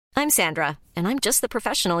I'm Sandra, and I'm just the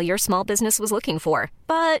professional your small business was looking for.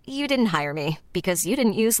 But you didn't hire me because you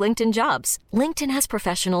didn't use LinkedIn Jobs. LinkedIn has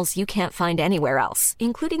professionals you can't find anywhere else,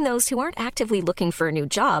 including those who aren't actively looking for a new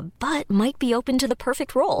job, but might be open to the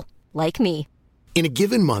perfect role, like me. In a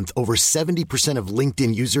given month, over 70% of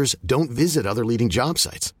LinkedIn users don't visit other leading job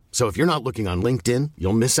sites. So if you're not looking on LinkedIn,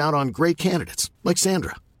 you'll miss out on great candidates like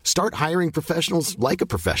Sandra. Start hiring professionals like a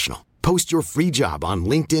professional. Post your free job on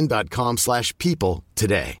linkedin.com/people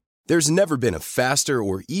today. There's never been a faster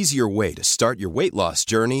or easier way to start your weight loss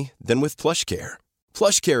journey than with PlushCare.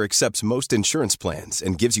 PlushCare accepts most insurance plans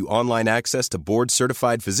and gives you online access to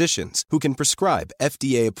board-certified physicians who can prescribe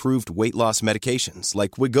FDA-approved weight loss medications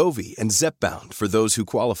like Wegovy and Zepbound for those who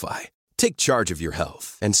qualify. Take charge of your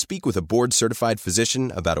health and speak with a board-certified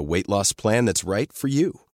physician about a weight loss plan that's right for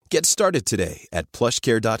you. Get started today at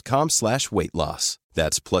plushcare.com/weight loss.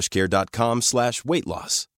 That's plushcare.com/weight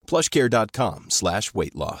loss.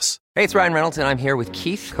 plushcare.com/weight loss. Hey, it's Ryan Reynolds, and I'm here with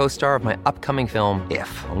Keith, co-star of my upcoming film,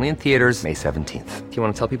 If, only in theaters May 17th. Do you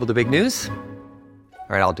want to tell people the big news?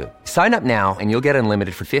 All right, I'll do it. Sign up now and you'll get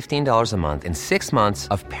unlimited for $15 a month and 6 months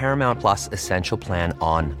of Paramount Plus Essential Plan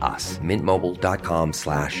on us.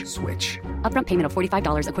 MintMobile.com/switch. Upfront payment of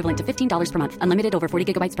 $45 equivalent to $15 per month. Unlimited over 40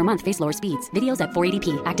 gigabytes per month. Face lower speeds. Videos at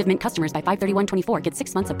 480p. Active Mint customers by 531.24 get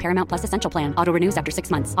 6 months of Paramount Plus Essential Plan. Auto renews after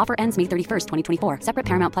 6 months. Offer ends May 31st, 2024. Separate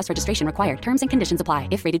Paramount Plus registration required. Terms and conditions apply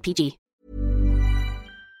if rated PG.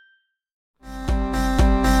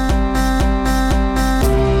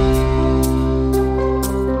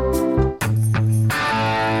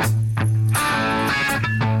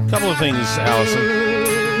 Couple of things, Allison.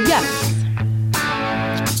 Yes.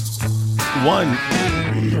 One,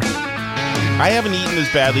 I haven't eaten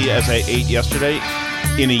as badly as I ate yesterday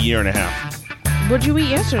in a year and a half. What'd you eat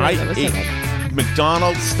yesterday? I ate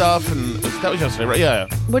McDonald's stuff, and that was yesterday, right? Yeah.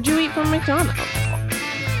 What'd you eat from McDonald's?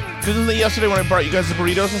 Wasn't it yesterday when I brought you guys the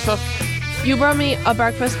burritos and stuff? You brought me a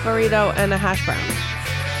breakfast burrito and a hash brown.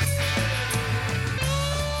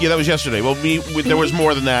 Yeah, that was yesterday. Well, there was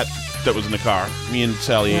more than that was in the car. Me and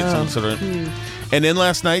Sally ate some sort of... And then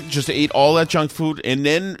last night, just ate all that junk food, and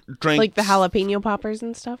then drank... Like the jalapeno poppers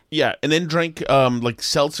and stuff? Yeah, and then drank, like,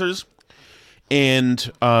 seltzers,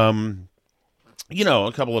 and, a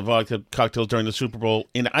couple of vodka cocktails during the Super Bowl,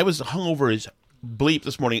 and I was hungover as bleep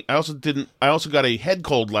this morning. I also got a head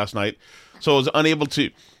cold last night, so I was unable to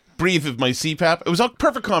breathe with my CPAP. It was a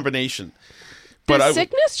perfect combination. The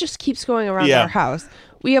sickness just keeps going around our house.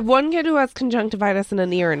 We have one kid who has conjunctivitis and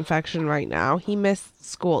an ear infection right now. He missed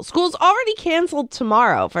school. School's already canceled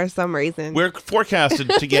tomorrow for some reason. We're forecasted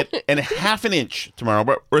to get half an inch tomorrow,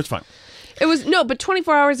 but it's fine. But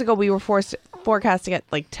 24 hours ago we were forecast to get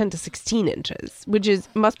like 10 to 16 inches, which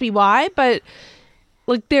must be why, but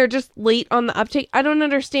like they're just late on the uptake. I don't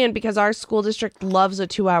understand because our school district loves a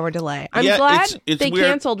 2-hour delay. I'm glad they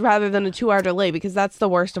canceled rather than a 2-hour delay because that's the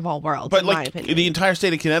worst of all worlds, in my opinion. The entire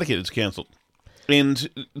state of Connecticut is canceled. And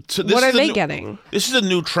so what are they getting? This is a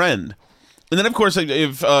new trend. And then, of course,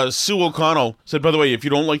 if Sue O'Connell said, by the way, if you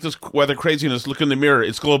don't like this weather craziness, look in the mirror.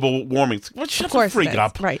 It's global warming. Well, shut the freak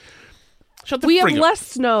up. Right. We have less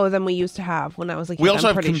snow than we used to have when I was a kid. We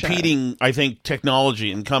also have competing, I think,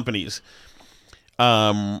 technology and companies.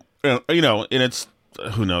 And it's,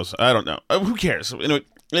 who knows? I don't know. Who cares? Anyway,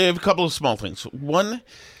 I have a couple of small things. One,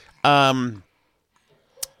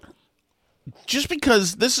 just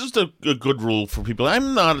because this is a good rule for people.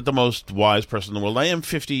 I'm not the most wise person in the world. I am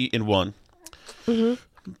 50 in one. Mm-hmm.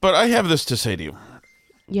 But I have this to say to you.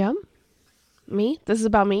 Yeah? Me? This is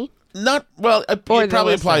about me? It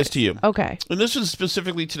probably applies to you. Okay. And this is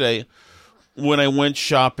specifically today when I went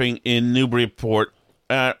shopping in Newburyport.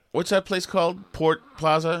 What's that place called? Port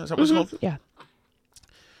Plaza? Is that what it's called? Yeah.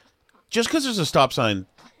 Just because there's a stop sign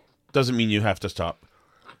doesn't mean you have to stop.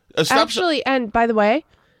 And by the way,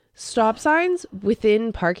 stop signs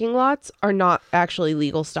within parking lots are not actually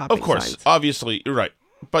legal stopping signs. Of course, obviously, you're right.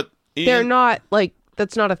 But they're not,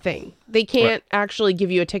 that's not a thing. They can't actually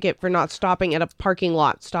give you a ticket for not stopping at a parking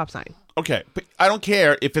lot stop sign. Okay, but I don't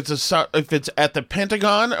care if it's at the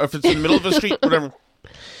Pentagon or if it's in the middle of a street, whatever.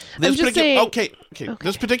 This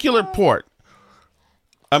particular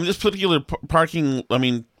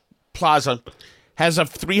plaza has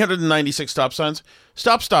 396 stop signs.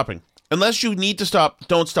 Stop stopping. Unless you need to stop,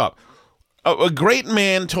 don't stop. A great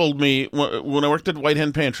man told me when I worked at White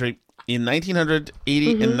Hen Pantry in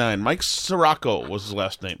 1989. Mike Sirocco was his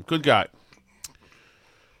last name. Good guy.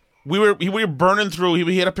 We were burning through.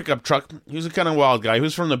 He had a pickup truck. He was a kind of wild guy. He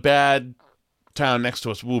was from the bad town next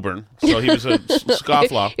to us, Woburn. So he was a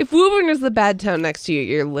scofflaw. If Woburn is the bad town next to you,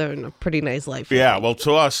 you're living a pretty nice life. Yeah, well,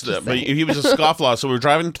 to us, but he was a scofflaw. So we were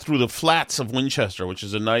driving through the flats of Winchester, which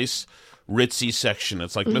is a nice, ritzy section.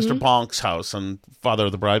 It's like Mr. Bonk's house on Father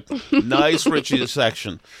of the Bride. Nice, ritzy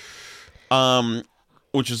section,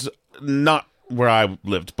 which is not where I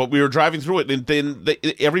lived. But we were driving through it, and then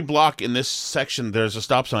every block in this section, there's a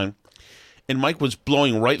stop sign. And Mike was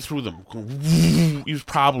blowing right through them. He was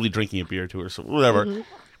probably drinking a beer too or something, whatever. And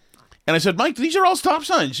I said, Mike, these are all stop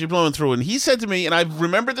signs you're blowing through. And he said to me, and I've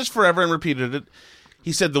remembered this forever and repeated it,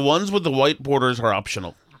 he said, the ones with the white borders are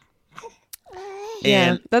optional.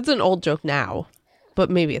 Yeah, that's an old joke now. But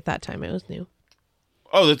maybe at that time it was new.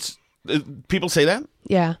 Oh, that's people say that?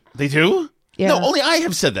 Yeah. They do? Yeah. No, only I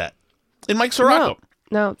have said that. And Mike Sirocco.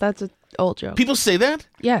 No, that's an old joke. People say that?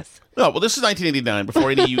 Yes. No, well, this is 1989,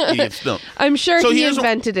 before any of you idiots know. I'm sure he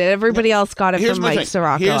invented it. Everybody else got it from Mike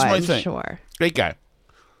Sirocco, I'm sure. Great guy.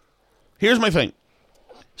 Here's my thing.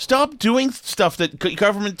 Stop doing stuff that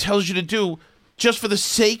government tells you to do just for the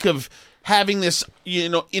sake of having this,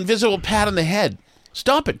 invisible pat on the head.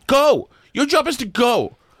 Stop it. Go. Your job is to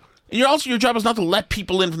go. And your job is not to let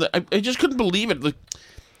people in from the... I just couldn't believe it. Like,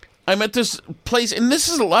 I'm at this place, and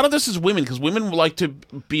a lot of this is women, because women like to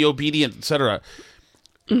be obedient, etc.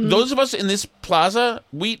 Those of us in this plaza,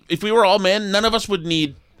 if we were all men, none of us would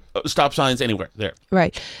need stop signs anywhere there.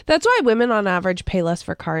 Right. That's why women on average pay less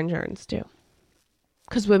for car insurance too.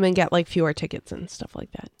 Because women get like fewer tickets and stuff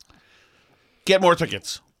like that. Get more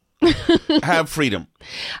tickets. Have freedom.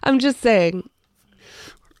 I'm just saying.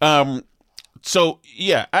 So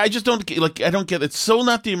yeah, I just don't I don't get it. It's so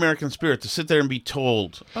not the American spirit to sit there and be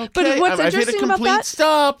told. Okay, but what's I've hit a interesting about complete that?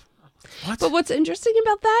 stop. What? But what's interesting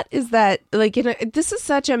about that is that, like, this is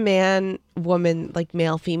such a man-woman, like,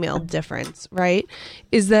 male-female difference, right?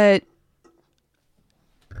 Is that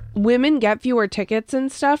women get fewer tickets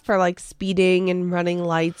and stuff for, like, speeding and running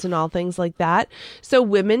lights and all things like that. So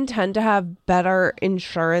women tend to have better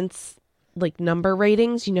insurance, like, number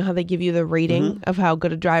ratings. You know how they give you the rating of how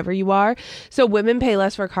good a driver you are? So women pay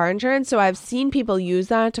less for car insurance. So I've seen people use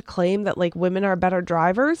that to claim that, like, women are better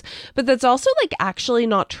drivers. But that's also, like, actually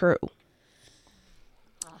not true.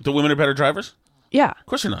 The women are better drivers? Yeah. Of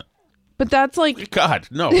course they're not. But that's like... God,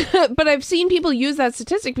 no. But I've seen people use that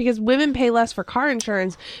statistic because women pay less for car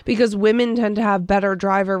insurance because women tend to have better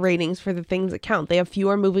driver ratings for the things that count. They have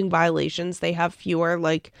fewer moving violations. They have fewer,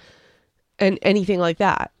 like, and anything like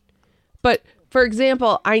that. But, for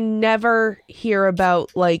example, I never hear about,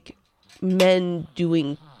 like, men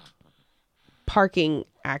doing parking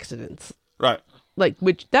accidents. Right. Like,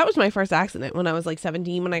 that was my first accident when I was, like,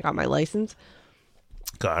 17 when I got my license.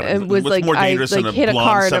 God, it was what's like more dangerous I than like a hit a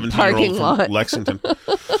car blonde in a parking 17-year-old lot. from Lexington?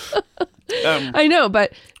 I know,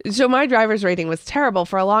 but so my driver's rating was terrible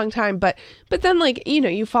for a long time. But then, like,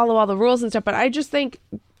 you follow all the rules and stuff. But I think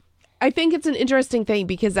it's an interesting thing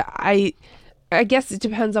because I guess it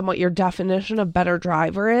depends on what your definition of better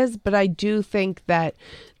driver is. But I do think that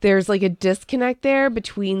there's like a disconnect there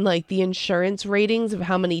between like the insurance ratings of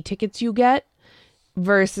how many tickets you get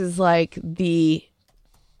versus like the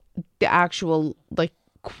actual like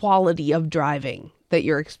quality of driving that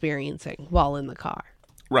you're experiencing while in the car.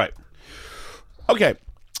 Right. Okay.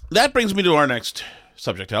 That brings me to our next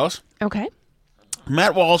subject, Alice. Okay.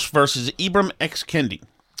 Matt Walsh versus Ibram X. Kendi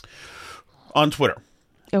on Twitter.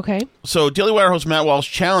 Okay. So Daily Wire host Matt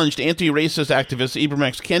Walsh challenged anti-racist activist Ibram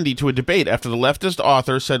X. Kendi to a debate after the leftist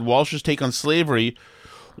author said Walsh's take on slavery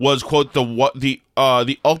was, quote, the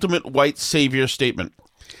ultimate white savior statement.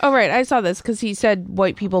 Oh, right. I saw this because he said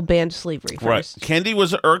white people banned slavery first. Right. Kendi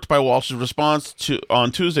was irked by Walsh's response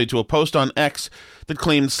on Tuesday to a post on X that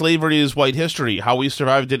claimed slavery is white history. How we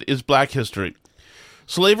survived it is black history.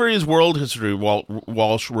 Slavery is world history,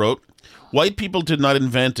 Walsh wrote. White people did not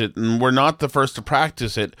invent it, and we're not the first to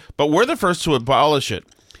practice it, but we're the first to abolish it.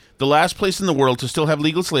 The last place in the world to still have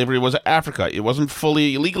legal slavery was Africa. It wasn't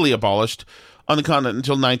fully legally abolished on the continent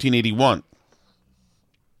until 1981.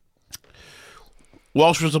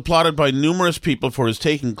 Walsh was applauded by numerous people for his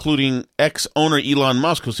take, including ex-owner Elon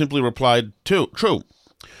Musk, who simply replied, true.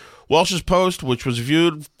 Walsh's post, which was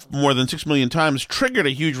viewed more than 6 million times, triggered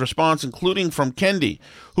a huge response, including from Kendi,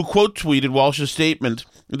 who quote-tweeted Walsh's statement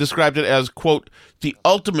and described it as, quote, the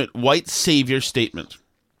ultimate white savior statement.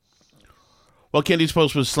 While Kendi's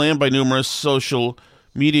post was slammed by numerous social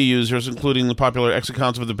media users, including the popular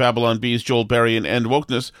ex-accounts of the Babylon Bees, Joel Berry, and End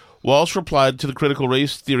Wokeness, Walsh replied to the critical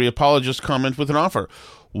race theory apologist comment with an offer.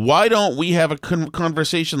 Why don't we have a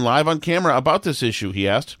conversation live on camera about this issue, he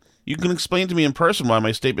asked. You can explain to me in person why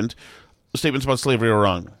my statements about slavery are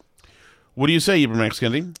wrong. What do you say, Ibram X.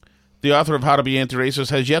 Kendi? the author of How to Be Anti-Racist,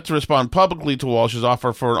 has yet to respond publicly to Walsh's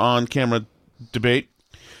offer for an on-camera debate.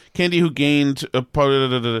 Kendi, who gained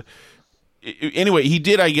anyway, he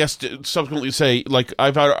did, I guess, subsequently say, like, I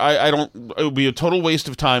don't. It would be a total waste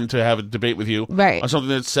of time to have a debate with you Right. on something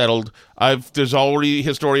that's settled. There's already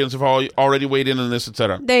historians have already weighed in on this,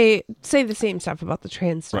 etc. They say the same stuff about the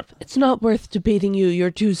trans stuff. Right. It's not worth debating you.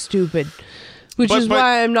 You're too stupid. Which is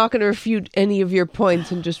why I'm not going to refute any of your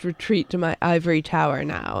points and just retreat to my ivory tower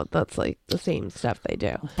now. That's like the same stuff they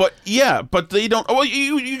do. But yeah, but they don't. Well,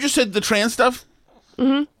 you just said the trans stuff.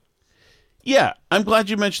 Mm-hmm. Yeah, I'm glad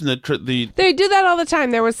you mentioned the. They do that all the time.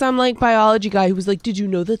 There was some like biology guy who was like, "Did you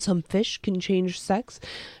know that some fish can change sex?"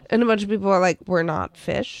 And a bunch of people are like, "We're not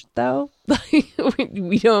fish, though.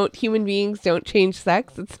 we don't. Human beings don't change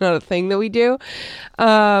sex. It's not a thing that we do."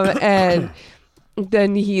 And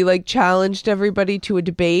then he like challenged everybody to a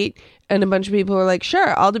debate, and a bunch of people were like,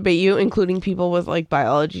 "Sure, I'll debate you," including people with like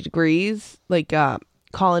biology degrees, like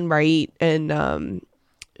Colin Wright and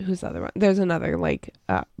who's the other one? There's another like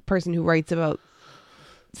person who writes about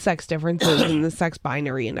sex differences and the sex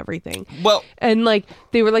binary and everything. Well, and like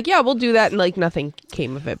they were like, "Yeah, we'll do that," and like nothing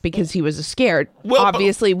came of it because he was scared. Well,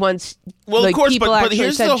 obviously, once like of course, people but actually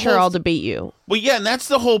here's said, "Sure, I'll debate you." Well, yeah, and that's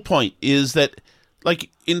the whole point. Is that like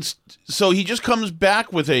so he just comes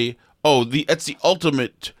back with that's the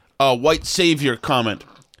ultimate white savior comment.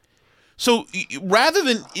 So rather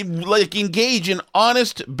than like engage in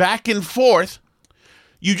honest back and forth,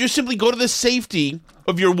 you just simply go to the safety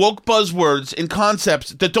of your woke buzzwords and concepts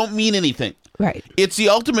that don't mean anything. Right. It's the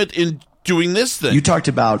ultimate in doing this thing. You talked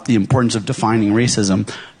about the importance of defining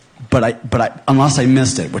racism, but I unless I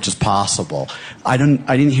missed it, which is possible, I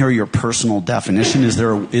didn't hear your personal definition. Is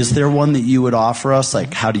there one that you would offer us?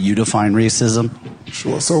 Like, how do you define racism?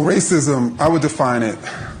 Sure. So racism, I would define it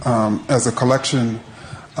as a collection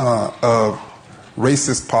of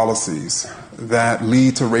racist policies that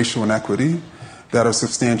lead to racial inequity that are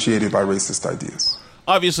substantiated by racist ideas.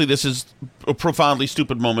 Obviously, this is a profoundly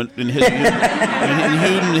stupid moment in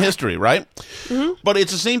human history, right? Mm-hmm. But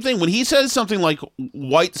it's the same thing. When he says something like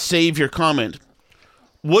white savior comment,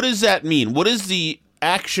 what does that mean? What is the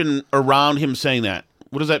action around him saying that?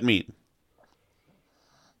 What does that mean?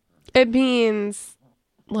 It means,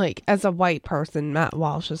 like, as a white person, Matt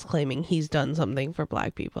Walsh is claiming he's done something for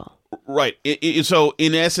black people. Right. So,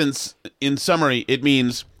 in essence, in summary, it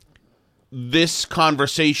means this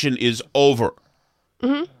conversation is over.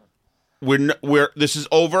 Mm-hmm. This is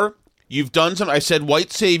over. You've done I said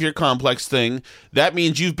white savior complex thing. That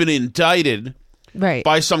means you've been indicted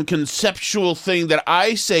by some conceptual thing that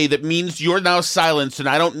I say that means you're now silenced and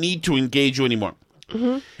I don't need to engage you anymore.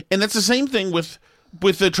 Mm-hmm. And that's the same thing with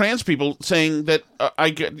the trans people saying that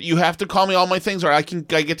you have to call me all my things or I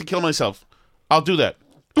get to kill myself. I'll do that.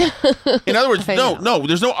 In other words, no,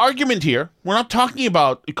 there's no argument here. We're not talking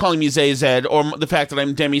about calling me Zed or the fact that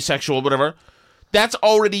I'm demisexual, whatever. That's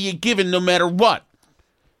already a given no matter what.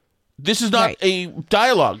 This is not a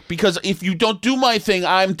dialogue because if you don't do my thing,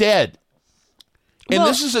 I'm dead. And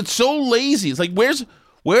it's so lazy. It's like,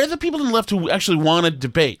 where are the people on the left who actually want to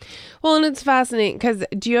debate? Well, and it's fascinating because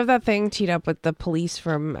do you have that thing teed up with the police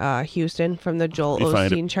from Houston, from the Joel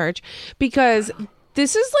Osteen Church? Because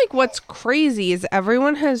this is like what's crazy is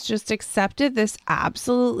everyone has just accepted this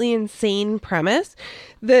absolutely insane premise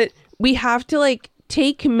that we have to like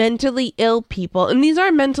take mentally ill people, and these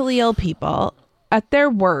are mentally ill people, at their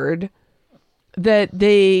word that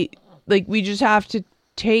they like we just have to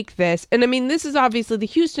take this. And I mean, this is obviously the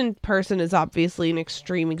Houston person is obviously an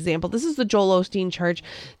extreme example. This is the Joel Osteen Church.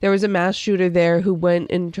 There was a mass shooter there who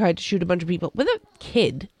went and tried to shoot a bunch of people with a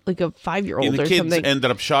kid, like a 5-year-old or something. The kids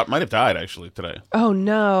ended up shot, might have died actually today. Oh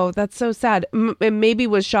no, that's so sad. It maybe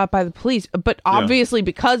was shot by the police, but obviously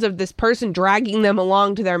because of this person dragging them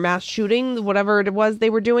along to their mass shooting, whatever it was they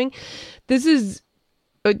were doing. This is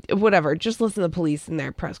whatever. Just listen to the police in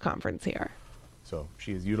their press conference here. So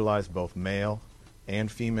she has utilized both male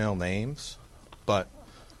and female names, but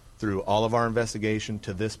through all of our investigation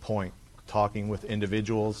to this point, talking with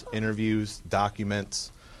individuals, interviews,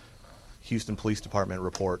 documents, Houston Police Department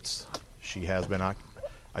reports, she has been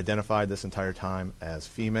identified this entire time as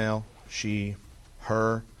female, she,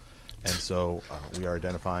 her, and so we are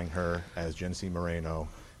identifying her as Genesee Moreno,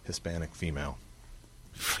 Hispanic female.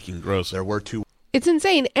 Freaking gross. There were two. It's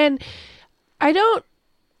insane, and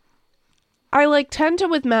I like tend to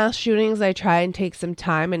with mass shootings, I try and take some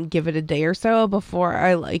time and give it a day or so before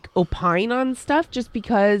I like opine on stuff, just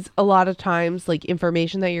because a lot of times like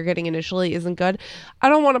information that you're getting initially isn't good. I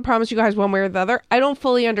don't want to promise you guys one way or the other. I don't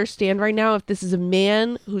fully understand right now if this is a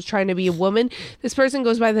man who's trying to be a woman. This person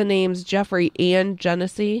goes by the names Jeffrey and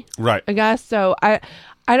Genesee. Right. I guess. So I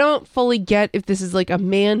I don't fully get if this is like a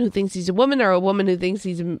man who thinks he's a woman or a woman who thinks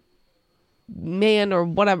he's a man or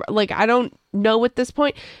whatever. Like, I don't know at this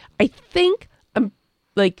point. I think I'm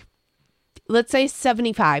like, let's say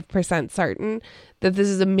 75% certain that this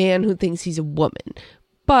is a man who thinks he's a woman,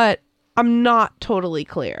 but I'm not totally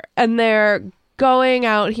clear. And they're going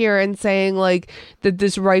out here and saying like that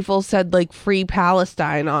this rifle said like Free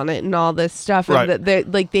Palestine on it and all this stuff, right. and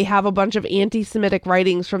that they have a bunch of anti-Semitic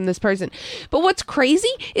writings from this person. But what's crazy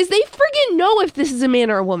is they friggin' know if this is a man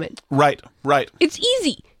or a woman. Right. It's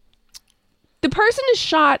easy. The person is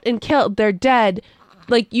shot and killed. They're dead.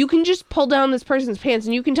 Like, you can just pull down this person's pants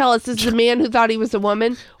and you can tell us this is a man who thought he was a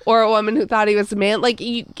woman or a woman who thought he was a man. Like,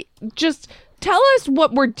 you just tell us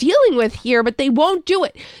what we're dealing with here, but they won't do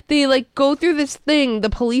it. They like go through this thing. The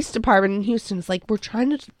police department in Houston is like, we're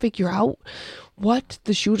trying to figure out what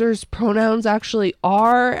the shooter's pronouns actually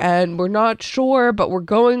are, and we're not sure, but we're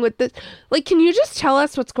going with this. Like, can you just tell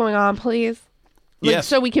us what's going on, please? Like, yes.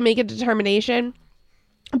 So we can make a determination.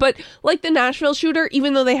 But like the Nashville shooter,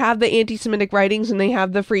 even though they have the anti-Semitic writings and they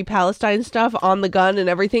have the Free Palestine stuff on the gun and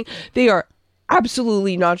everything, they are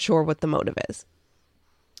absolutely not sure what the motive is.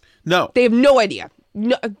 No. They have no idea.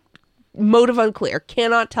 No, motive unclear.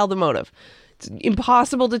 Cannot tell the motive. It's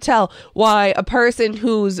impossible to tell why a person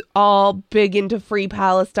who's all big into Free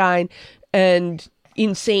Palestine and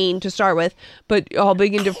insane to start with, but all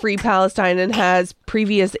big into Free Palestine and has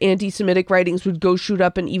previous anti-Semitic writings would go shoot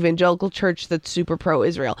up an evangelical church that's super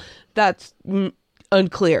pro-Israel. That's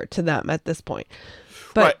unclear to them at this point.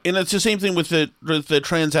 But, right, and it's the same thing with the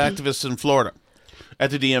trans activists in Florida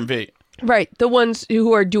at the DMV. Right, the ones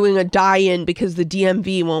who are doing a die-in because the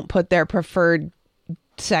DMV won't put their preferred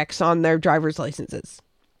sex on their driver's licenses.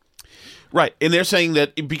 Right, and they're saying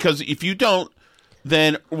that because if you don't,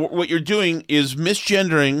 then what you're doing is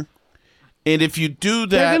misgendering, and if you do that...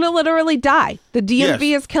 They're going to literally die. The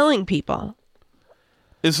DMV is killing people.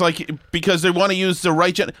 It's like, because they want to use the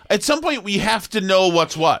right gender. At some point, we have to know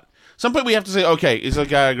what's what. At some point, we have to say, okay, it's a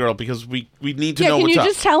guy or girl, because we need to know what's up. Can you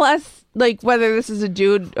just tell us, like, whether this is a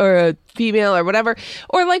dude or a female or whatever?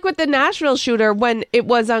 Or like with the Nashville shooter, when it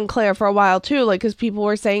was unclear for a while too, like, because people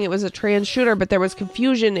were saying it was a trans shooter, but there was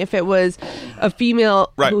confusion if it was a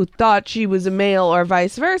female who thought she was a male or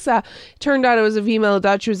vice versa. Turned out it was a female who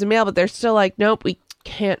thought she was a male, but they're still like, nope, we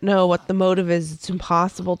can't know what the motive is. It's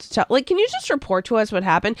impossible to tell. Like, can you just report to us what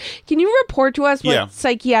happened? Can you report to us what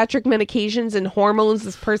psychiatric medications and hormones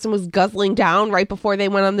this person was guzzling down right before they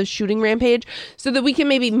went on the shooting rampage, so that we can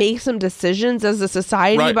maybe make some decisions as a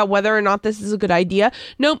society about whether or not this is a good idea?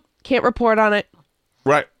 Nope, can't report on it.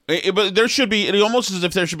 Right. But there should be, it almost as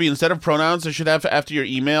if there should be, instead of pronouns, there should have after your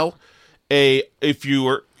email if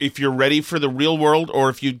you're ready for the real world or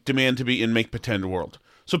if you demand to be in make pretend world.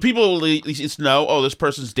 So people will at least know, oh, this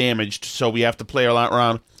person's damaged, so we have to play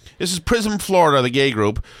around. This is Prism Florida, the gay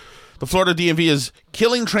group. The Florida DMV is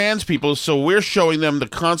killing trans people, so we're showing them the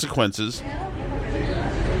consequences.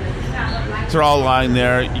 They're all lying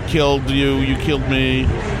there. You killed me.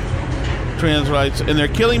 Trans rights. And they're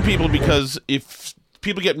killing people because if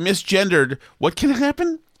people get misgendered, what can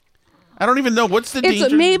happen? I don't even know. What's the danger?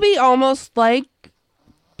 It's maybe almost like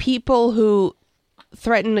people who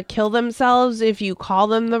threaten to kill themselves if you call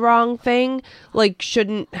them the wrong thing, like,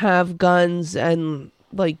 shouldn't have guns and,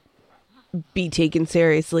 like, be taken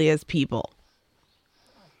seriously as people.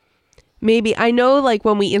 Maybe, I know, like,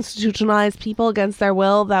 when we institutionalized people against their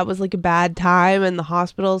will, that was, like, a bad time, and the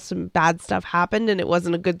hospital, some bad stuff happened, and it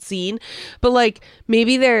wasn't a good scene. But, like,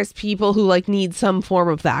 maybe there's people who, like, need some form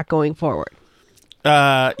of that going forward.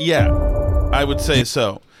 Yeah, I would say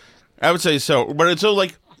so. But it's so,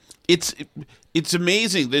 like, it's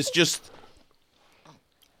amazing. It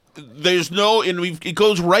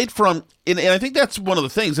goes right from, and I think that's one of the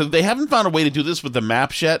things. They haven't found a way to do this with the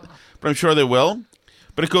maps yet, but I'm sure they will.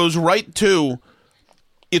 But it goes right to,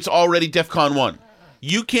 it's already DEFCON 1.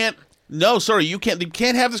 You can't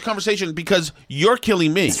have this conversation because you're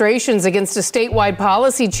killing me. Demonstrations against a statewide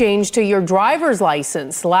policy change to your driver's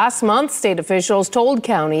license. Last month, state officials told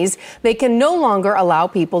counties they can no longer allow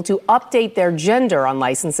people to update their gender on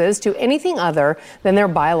licenses to anything other than their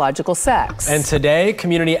biological sex. And today,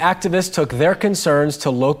 community activists took their concerns to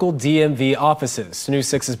local DMV offices. News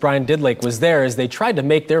 6's Brian Didlake was there as they tried to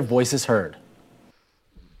make their voices heard.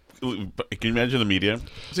 Can you imagine the media?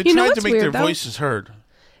 They You know tried what's to make weird, their though? voices heard.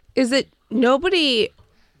 Is that nobody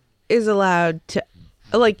is allowed to,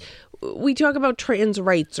 like, we talk about trans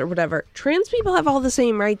rights or whatever. Trans people have all the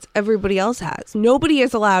same rights everybody else has. Nobody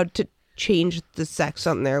is allowed to change the sex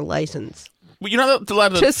on their license. Well, you're not allowed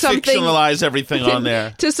to fictionalize everything on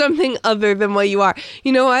there. To something other than what you are.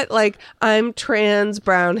 You know what? Like, I'm trans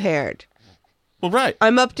brown haired. Well, right.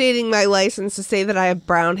 I'm updating my license to say that I have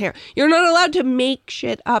brown hair. You're not allowed to make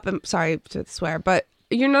shit up. I'm sorry to swear, but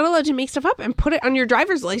you're not allowed to make stuff up and put it on your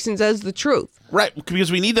driver's license as the truth. Right,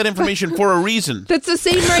 because we need that information for a reason. That's the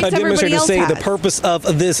same rights everybody else say has. the purpose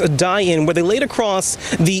of this die-in, where they laid across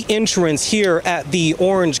the entrance here at the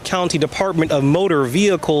Orange County Department of Motor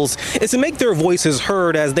Vehicles, is to make their voices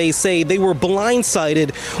heard as they say they were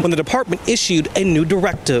blindsided when the department issued a new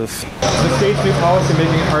directive. The state's new policy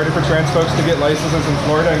making it harder for trans folks to get licenses in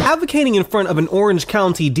Florida. Advocating in front of an Orange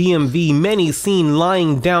County DMV, many seen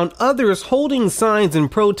lying down, others holding signs in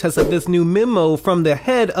protest of this new memo from the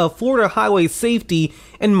head of Florida Highway Safety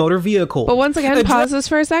and Motor Vehicle. But once again, pause this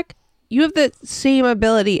for a sec. You have the same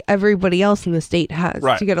ability everybody else in the state has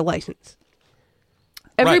to get a license.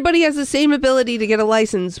 Everybody has the same ability to get a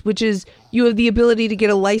license, which is you have the ability to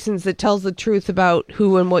get a license that tells the truth about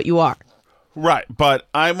who and what you are. Right, but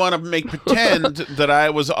I want to make pretend that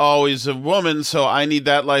I was always a woman, so I need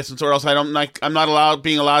that license, or else I'm not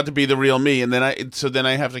allowed to be the real me, and then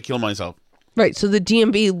I have to kill myself. Right, so the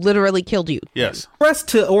DMV literally killed you. Yes. Expressed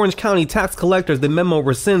to Orange County tax collectors, the memo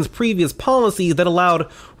rescinds previous policies that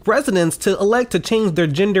allowed residents to elect to change their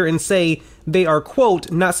gender and say they are,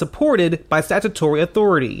 quote, not supported by statutory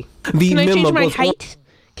authority. Can I change my height?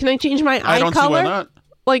 Can I change my eye color? I don't see why not.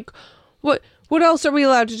 Like, what else are we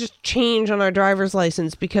allowed to just change on our driver's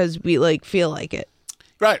license because we, feel like it?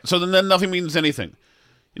 Right, so then nothing means anything.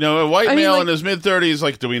 You know, a white male in his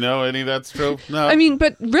mid-30s, do we know any of that's true? No. I mean,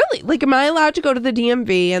 but really, am I allowed to go to the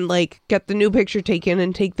DMV and, get the new picture taken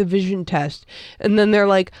and take the vision test? And then they're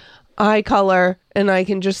eye color, and I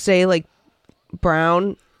can just say,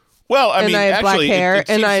 brown. Well, I mean, I have actually, black hair,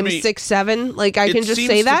 and I'm me, 6'7". I can just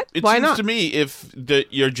say that? Why not? It seems to me if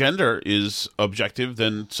your gender is objective,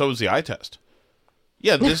 then so is the eye test.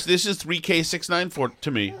 Yeah, this is 3K694 to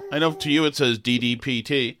me. I know to you it says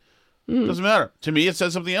DDPT. Doesn't matter. To me, it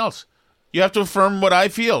says something else. You have to affirm what I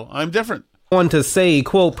feel. I'm different. On to say,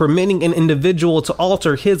 quote, permitting an individual to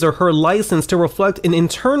alter his or her license to reflect an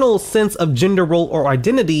internal sense of gender role or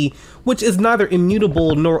identity, which is neither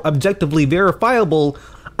immutable nor objectively verifiable,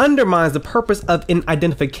 undermines the purpose of an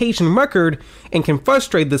identification record and can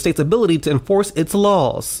frustrate the state's ability to enforce its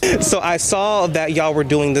laws. So I saw that y'all were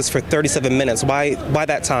doing this for 37 minutes. Why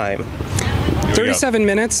that time? 37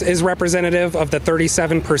 minutes is representative of the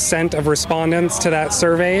 37% of respondents to that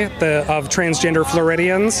survey of transgender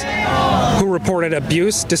Floridians who reported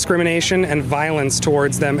abuse, discrimination, and violence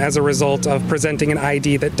towards them as a result of presenting an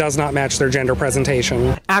ID that does not match their gender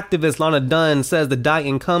presentation. Activist Lana Dunn says the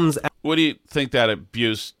die-in comes... What do you think that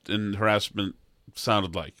abuse and harassment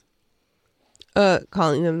sounded like?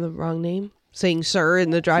 Calling them the wrong name? Saying sir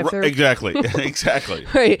in the drive-thru? Exactly. Exactly.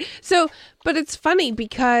 Right. So, but it's funny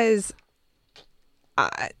because...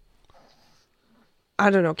 I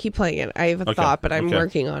don't know. Keep playing it. I have a thought, but I'm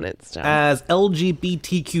working on it still. As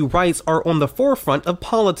LGBTQ rights are on the forefront of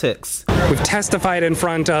politics. We've testified in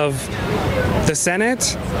front of the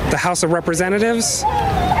Senate, the House of Representatives,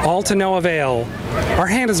 all to no avail. Our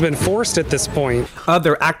hand has been forced at this point.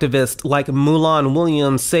 Other activists like Mulan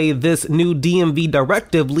Williams say this new DMV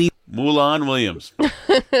directive leaves Mulan Williams.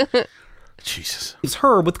 Jesus. Leaves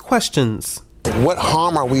her with questions. What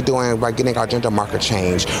harm are we doing by getting our gender marker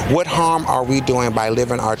changed? What harm are we doing by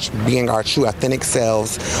being our true authentic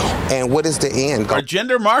selves? And what is the end? Our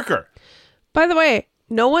gender marker. By the way,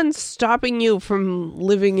 no one's stopping you from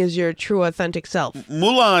living as your true authentic self.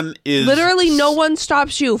 Mulan is... Literally no one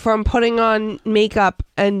stops you from putting on makeup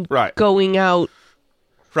and going out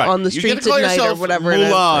on the streets at night or whatever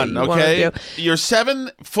Mulan, it is okay? You're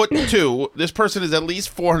 7'2". This person is at least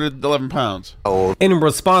 411 pounds. In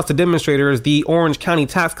response to demonstrators, the Orange County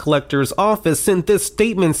Tax Collector's Office sent this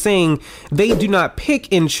statement saying they do not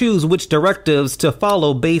pick and choose which directives to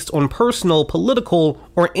follow based on personal, political,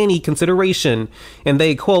 or any consideration. And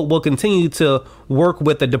they, quote, will continue to work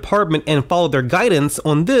with the department and follow their guidance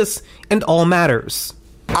on this and all matters.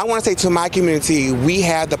 I want to say to my community, we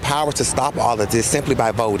have the power to stop all of this simply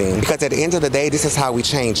by voting. Because at the end of the day, this is how we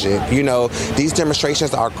change it. You know, these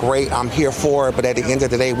demonstrations are great. I'm here for it. But at the end of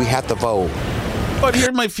the day, we have to vote. But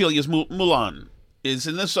here my feeling is Mulan is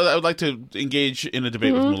in this. I would like to engage in a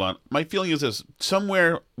debate with Mulan. My feeling is this.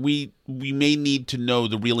 Somewhere we may need to know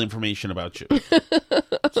the real information about you.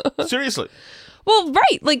 Seriously. Well,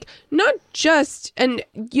 right. Not just, and,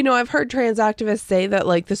 I've heard trans activists say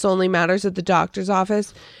that, this only matters at the doctor's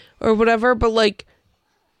office or whatever, but,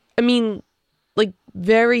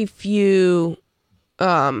 very few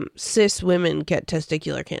cis women get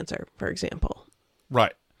testicular cancer, for example.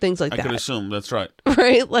 Right. Things like that. I can assume that's right.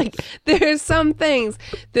 Right? There's some things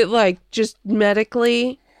that, just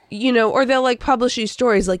medically or they'll like publish these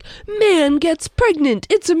stories like, man gets pregnant,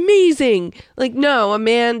 it's amazing. Like, no, a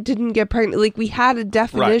man didn't get pregnant. Like, we had a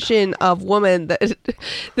definition of woman that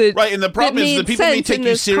right, and the problem is that people may take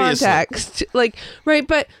you seriously. Context. Like, right,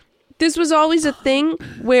 but this was always a thing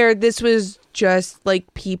where this was just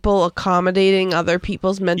like people accommodating other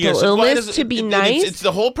people's mental illness to be nice. It's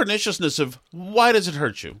the whole perniciousness of, why does it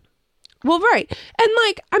hurt you? Well, right. And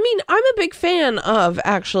like, I mean, I'm a big fan of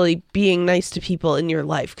actually being nice to people in your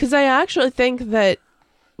life, because I actually think that,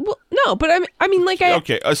 well, no, but I mean, like,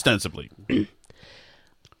 okay, ostensibly.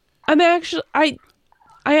 I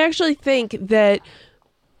actually think that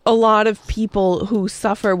a lot of people who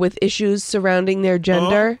suffer with issues surrounding their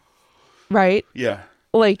gender, right? Yeah.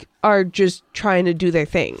 Like, are just trying to do their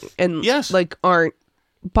thing and like aren't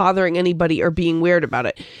bothering anybody or being weird about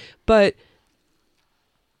it. But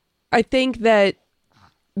I think that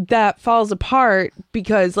falls apart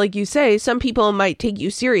because, like you say, some people might take you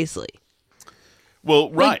seriously.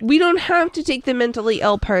 Well, right. Like, we don't have to take the mentally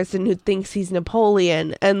ill person who thinks he's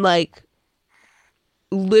Napoleon and, like,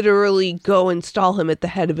 literally go install him at the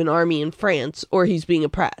head of an army in France, or he's being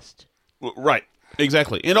oppressed. Right.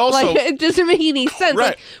 Exactly. And also, like, it doesn't make any sense. Right.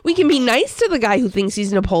 Like, we can be nice to the guy who thinks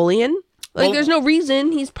he's Napoleon. Like, Well, there's no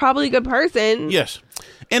reason. He's probably a good person. Yes.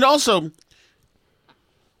 And also,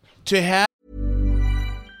 to have...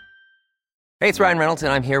 Hey, it's Ryan Reynolds,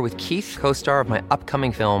 and I'm here with Keith, co-star of my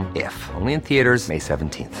upcoming film, If, only in theaters May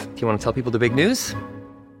 17th. Do you want to tell people the big news?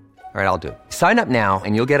 All right, I'll do it. Sign up now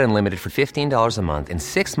and you'll get unlimited for $15 a month and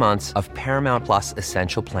 6 months of Paramount Plus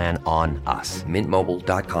Essential Plan on us.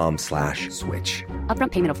 MintMobile.com/switch.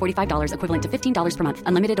 Upfront payment of $45 equivalent to $15 per month.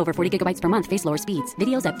 Unlimited over 40 gigabytes per month. Face lower speeds.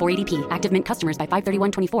 Videos at 480p. Active Mint customers by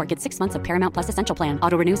 531.24 get 6 months of Paramount Plus Essential Plan.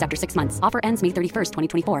 Auto renews after 6 months. Offer ends May 31st,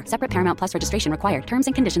 2024. Separate Paramount Plus registration required. Terms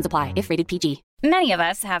and conditions apply if rated PG. Many of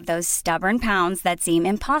us have those stubborn pounds that seem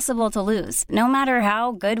impossible to lose, no matter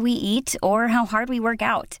how good we eat or how hard we work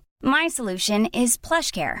out. My solution is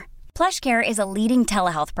PlushCare. PlushCare is a leading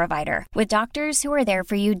telehealth provider with doctors who are there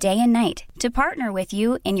for you day and night to partner with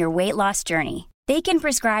you in your weight loss journey. They can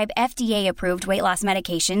prescribe FDA-approved weight loss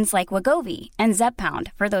medications like Wegovy and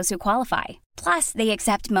Zepbound for those who qualify. Plus, they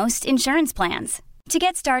accept most insurance plans. To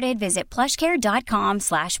get started, visit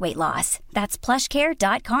plushcare.com/weightloss. That's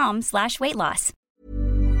plushcare.com/weightloss.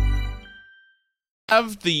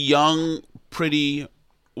 Have the young, pretty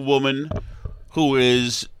woman who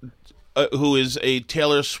is a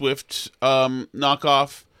Taylor Swift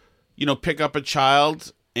knockoff, pick up a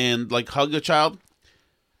child and like hug a child.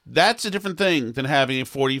 That's a different thing than having a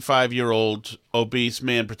 45-year-old obese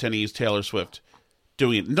man pretending he's Taylor Swift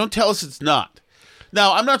doing it. And don't tell us it's not.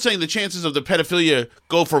 Now, I'm not saying the chances of the pedophilia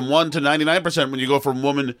go from 1 to 99% when you go from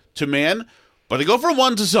woman to man, but they go from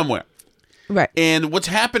 1 to somewhere. Right. And what's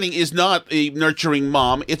happening is not a nurturing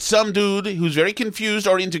mom. It's some dude who's very confused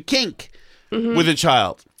or into kink with a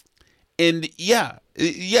child. And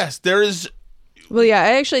yes, there is... Well, yeah,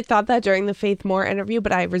 I actually thought that during the Faith Moore interview,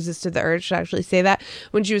 but I resisted the urge to actually say that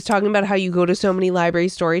when she was talking about how you go to so many library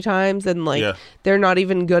story times and they're not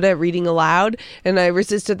even good at reading aloud. And I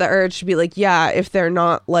resisted the urge to be like, yeah, if they're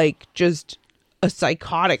not like just a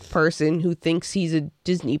psychotic person who thinks he's a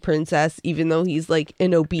Disney princess, even though he's like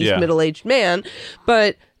an obese middle-aged man.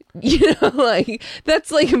 But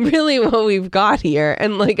that's like really what we've got here.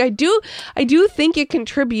 And like, I do think it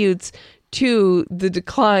contributes to the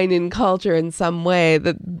decline in culture in some way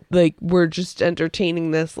that like we're just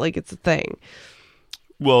entertaining this like it's a thing.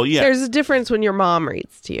 Well, yeah. There's a difference when your mom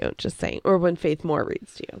reads to you, just saying, or when Faith Moore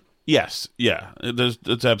reads to you. Yes, yeah.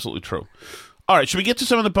 That's absolutely true. All right, should we get to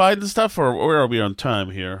some of the Biden stuff, or where are we on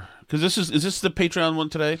time here? Because is this the Patreon one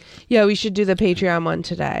today? Yeah, we should do the Patreon one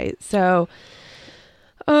today. So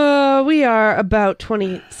we are about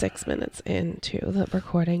 26 minutes into the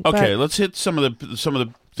recording. Okay, let's hit some of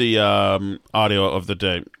the audio of the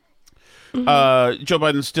day. Joe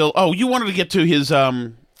Biden still... Oh, you wanted to get to his...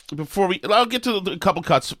 I'll get to a couple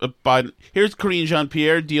cuts of Biden. Here's Karine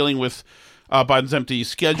Jean-Pierre dealing with Biden's empty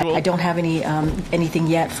schedule. I don't have anything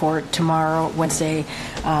yet for tomorrow, Wednesday,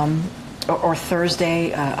 or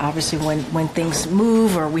Thursday. Obviously, when things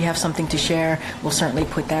move or we have something to share, we'll certainly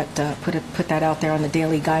put that out there on the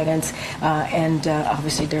daily guidance. And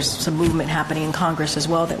obviously, there's some movement happening in Congress as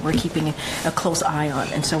well that we're keeping a close eye on.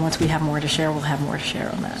 And so once we have more to share, we'll have more to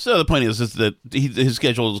share on that. So the point is that his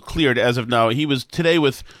schedule is cleared as of now. He was today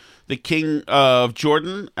with the King of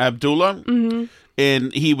Jordan, Abdullah,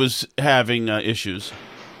 and he was having issues.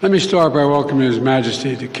 Let me start by welcoming His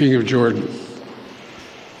Majesty, the King of Jordan.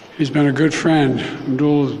 He's been a good friend.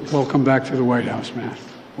 Abdullah, welcome back to the White House, man.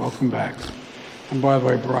 Welcome back. And by the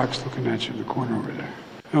way, Barack's looking at you in the corner over there.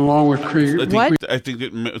 along with Krieger. I think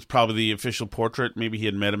it was probably the official portrait. Maybe he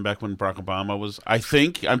had met him back when Barack Obama was. I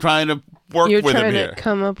think I'm trying to work You're with him trying here. to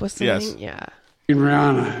come up with something. Yes. Yeah. Queen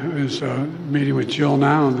Rihanna is meeting with Jill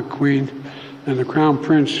now, and the Queen and the Crown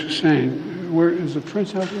Prince Hussein. Where is the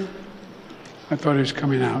Prince out there? I thought he was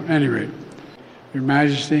coming out. At any rate, Your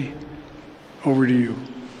Majesty, over to you.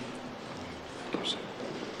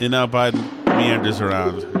 And now Biden meanders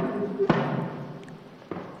around.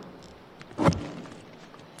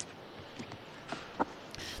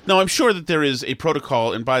 Now, I'm sure that there is a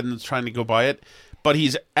protocol, and Biden is trying to go by it, but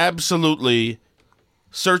he's absolutely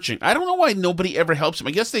searching. I don't know why nobody ever helps him.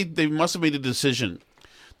 I guess they must have made a decision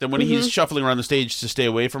that when he's shuffling around the stage to stay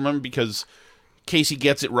away from him because Casey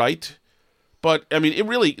gets it right. But, I mean, it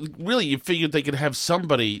really, you figured they could have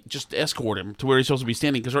somebody just escort him to where he's supposed to be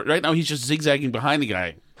standing, because right now he's just zigzagging behind the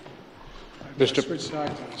guy. Mr.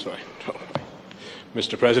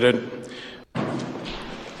 President.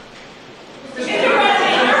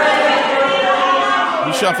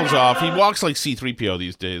 He shuffles off. He walks like C-3PO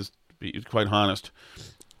these days, to be quite honest.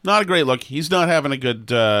 Not a great look. He's not having a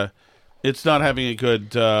good... he's not having a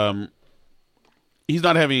good time.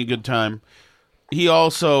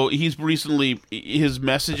 He's recently... His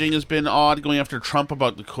messaging has been odd, going after Trump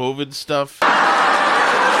about the COVID stuff.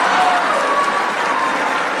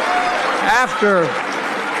 After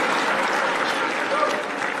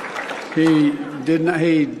he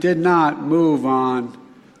did not move on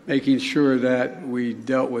making sure that we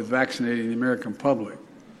dealt with vaccinating the American public,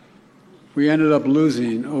 we ended up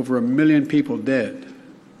losing over 1 million people dead.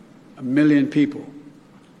 1 million people.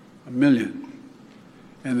 1 million.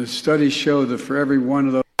 And the studies show that for every one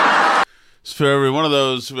of those...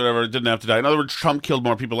 whatever, didn't have to die. In other words, Trump killed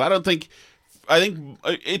more people. I think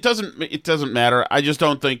it doesn't matter. I just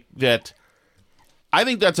don't think that... I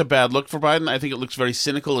think that's a bad look for Biden. I think it looks very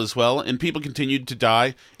cynical as well. And people continued to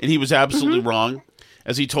die, and he was absolutely wrong.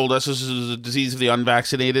 As he told us, this is a disease of the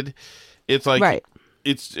unvaccinated. It's like... Right.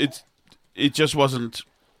 It just wasn't...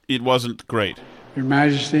 It wasn't great. Your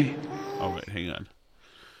Majesty. Oh, wait, hang on.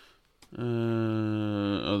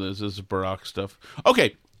 This is Barack stuff.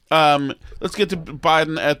 Okay, let's get to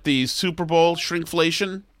Biden at the Super Bowl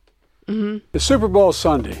shrinkflation. The Super Bowl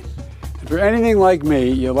Sunday. If you're anything like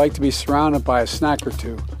me, you like to be surrounded by a snack or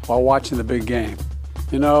two while watching the big game.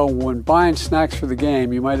 You know, when buying snacks for the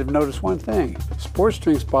game, you might have noticed one thing. Sports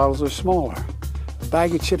drinks bottles are smaller. A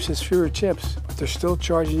bag of chips has fewer chips, but they're still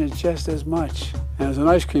charging you just as much. And as an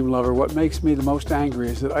ice cream lover, what makes me the most angry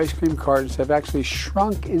is that ice cream cartons have actually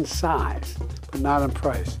shrunk in size, but not in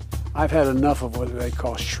price. I've had enough of what they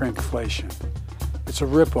call shrinkflation. It's a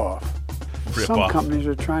ripoff. Some companies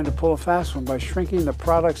are trying to pull a fast one by shrinking the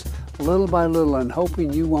products little by little and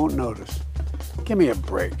hoping you won't notice. Give me a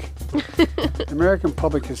break. The American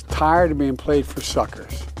public is tired of being played for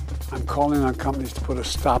suckers. I'm calling on companies to put a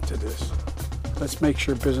stop to this. Let's make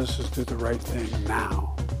sure businesses do the right thing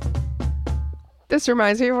now. This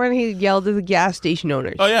reminds me of when he yelled at the gas station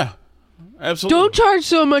owners. Oh, yeah. Absolutely. Don't charge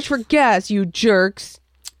so much for gas, you jerks.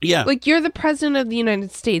 Yeah. Like, you're the president of the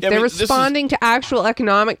United States. They're responding to actual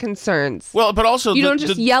economic concerns. Well, but also... You don't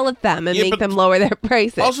just yell at them and make them lower their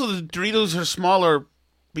prices. Also, the Doritos are smaller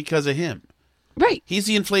because of him. Right. He's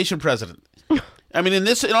the inflation president. I mean,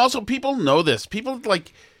 and also people know this. People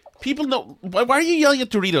know... Why are you yelling at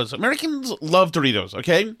Doritos? Americans love Doritos,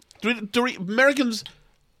 okay? Americans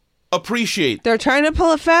appreciate... They're trying to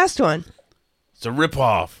pull a fast one. It's a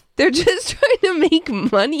ripoff. They're just trying to make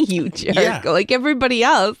money, you jerk. Yeah. Like everybody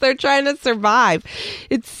else, they're trying to survive.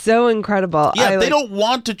 It's so incredible. Yeah, they don't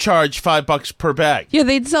want to charge $5 per bag. Yeah,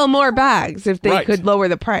 they'd sell more bags if they could lower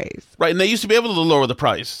the price. Right, and they used to be able to lower the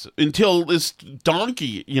price until this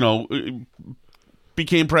donkey,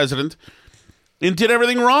 became president and did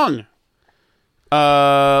everything wrong.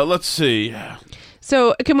 Let's see.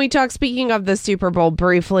 So, can we talk, speaking of the Super Bowl,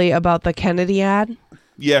 briefly about the Kennedy ad?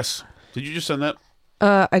 Yes. Did you just send that?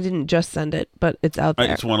 I didn't just send it, but it's out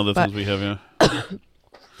there. It's one of the things we have, yeah.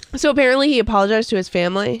 So apparently he apologized to his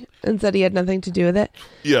family and said he had nothing to do with it.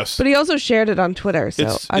 Yes. But he also shared it on Twitter,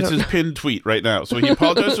 so it's his pinned tweet right now. So he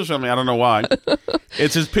apologized to his family. I don't know why.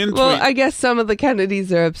 It's his pinned tweet. Well, I guess some of the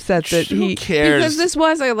Kennedys are upset that Who cares? Because this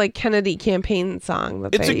was a Kennedy campaign song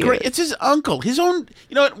that It's his uncle. His own...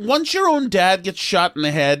 You know what? Once your own dad gets shot in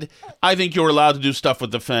the head, I think you're allowed to do stuff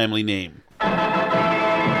with the family name.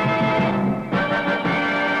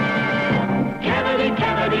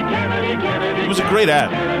 It was a great ad.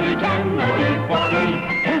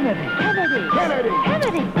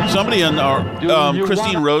 Somebody on our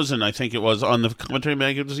Christine Rosen, I think it was, on the Commentary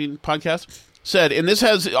Magazine podcast, said, and this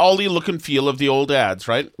has all the look and feel of the old ads,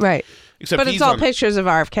 right? Right. Except but it's all pictures of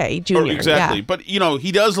RFK Jr. Exactly. Yeah. But,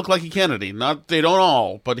 he does look like a Kennedy. They don't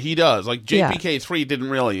all, but he does. Like JPK3 didn't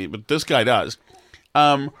really, but this guy does.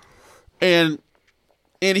 And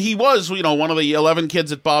he was, one of the 11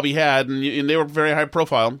 kids that Bobby had, and they were very high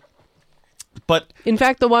profile. But in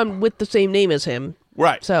fact, the one with the same name as him.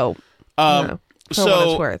 Right. So, for what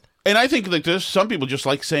it's worth. And I think there's some people just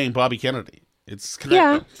like saying Bobby Kennedy. It's connected.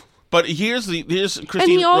 Yeah. But here's Christine.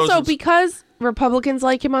 And he also, Rosen's, because Republicans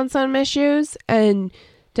like him on some issues and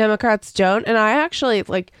Democrats don't, and I actually,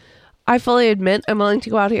 I fully admit I'm willing to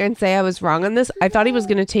go out here and say I was wrong on this. I thought he was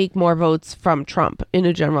going to take more votes from Trump in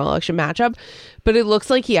a general election matchup, but it looks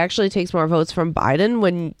like he actually takes more votes from Biden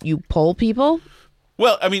when you poll people.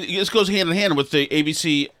 Well, I mean, this goes hand in hand with the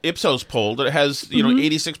ABC Ipsos poll that has,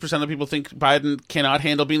 86% of people think Biden cannot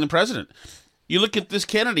handle being the president. You look at this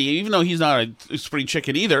Kennedy, even though he's not a spring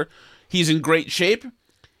chicken either, he's in great shape.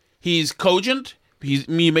 He's cogent.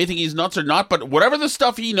 You may think he's nuts or not, but whatever the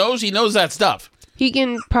stuff he knows that stuff. He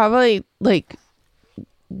can probably,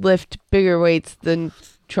 lift bigger weights than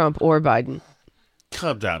Trump or Biden.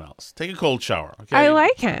 Calm down, Alice. Take a cold shower. Okay? I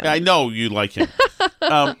like him. I know you like him.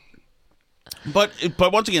 But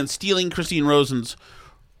once again, stealing Christine Rosen's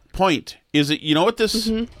point is that you know what this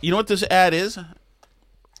ad is?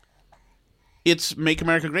 It's Make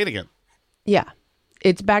America Great Again. Yeah.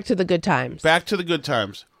 It's back to the good times. Back to the good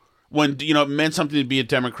times. When, it meant something to be a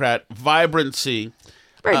Democrat. Vibrancy.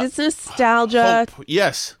 Right. It's nostalgia. Hope.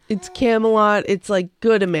 Yes. It's Camelot. It's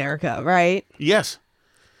good America, right? Yes.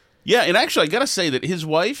 Yeah. And actually, I got to say that his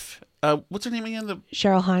wife, what's her name again?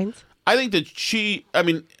 Cheryl Hines. I think that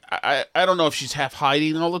I don't know if she's half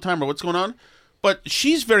hiding all the time or what's going on, but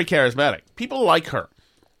she's very charismatic. People like her.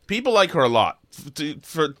 People like her a lot.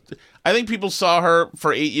 I think people saw her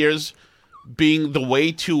for 8 years being the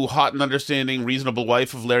way too hot and understanding, reasonable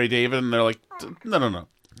wife of Larry David, and they're like, no.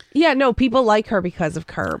 Yeah, no, people like her because of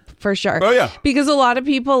Curb, for sure. Oh, yeah. Because a lot of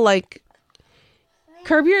people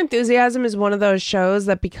Curb Your Enthusiasm is one of those shows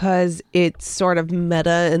that because it's sort of meta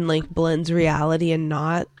and blends reality and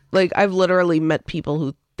not, I've literally met people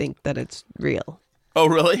who think that it's real. Oh,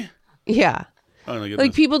 really? Yeah. Oh, my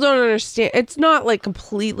goodness. People don't understand. It's not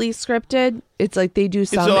completely scripted. It's they do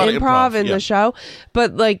some improv in the show,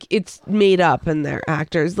 but it's made up and they're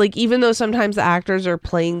actors. Even though sometimes the actors are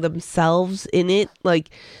playing themselves in it,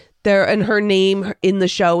 and her name in the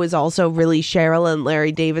show is also really Cheryl, and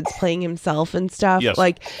Larry David's playing himself and stuff. Yes.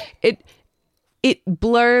 It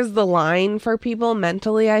blurs the line for people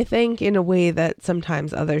mentally, I think, in a way that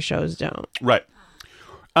sometimes other shows don't. Right.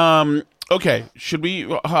 Okay. Should we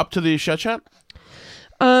hop to the Shut Chat?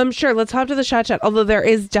 Sure. Let's hop to the Shut Chat. Although there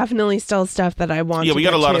is definitely still stuff that I want to we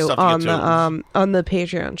got get a lot to of stuff to on get the on the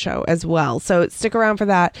Patreon show as well. So stick around for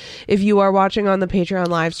that. If you are watching on the Patreon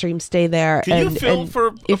live stream, stay there. Can you film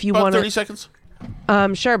for if you about wanna, 30 seconds?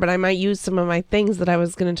 Sure, but I might use some of my things that I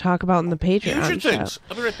was going to talk about in the Patreon Use your things. show.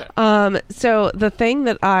 I'll be right back. So the thing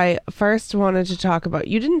that I first wanted to talk about,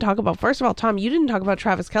 you didn't talk about. First of all, Tom, you didn't talk about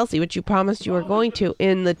Travis Kelce, which you promised you were going to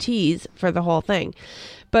in the tease for the whole thing.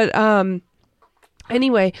 But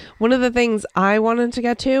anyway, one of the things I wanted to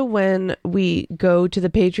get to when we go to the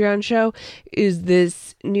Patreon show is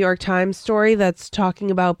this New York Times story that's talking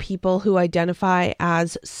about people who identify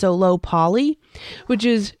as solo poly, which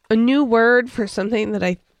is a new word for something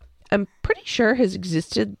that I'm pretty sure has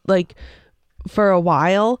existed for a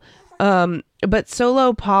while. But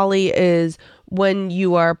solo poly is when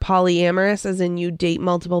you are polyamorous, as in you date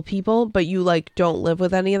multiple people, but you don't live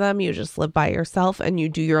with any of them. You just live by yourself and you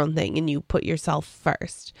do your own thing and you put yourself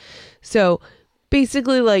first. So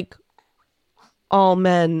basically all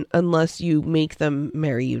men, unless you make them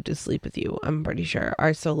marry you to sleep with you, I'm pretty sure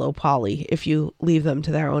are solo poly if you leave them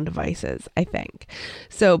to their own devices, I think.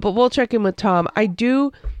 So, but we'll check in with Tom. I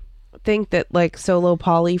do think that solo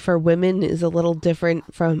poly for women is a little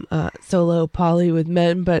different from solo poly with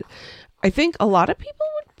men, but I think a lot of people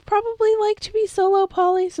would probably like to be solo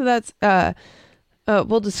poly. So that's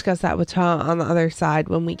we'll discuss that with Tom on the other side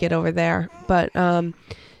when we get over there. But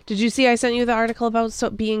did you see I sent you the article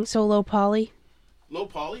about being solo poly? Low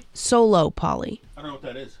poly? Solo poly. I don't know what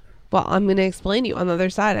that is. Well, I'm going to explain to you on the other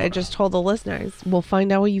side. I just told the listeners. We'll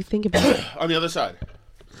find out what you think about it. On the other side.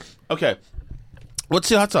 Okay. What's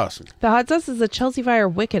the hot sauce? The hot sauce is the Chelsea Fire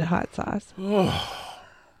Wicked hot sauce.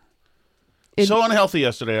 So unhealthy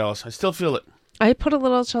yesterday, Alice. I still feel it. I put a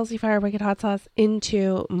little Chelsea Fire Wicked hot sauce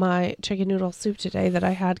into my chicken noodle soup today that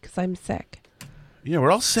I had because I'm sick. Yeah,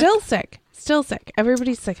 we're all sick. Still sick.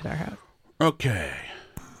 Everybody's sick at our house. Okay.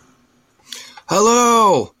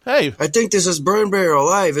 Hello. Hey. I think this is Burn Barrel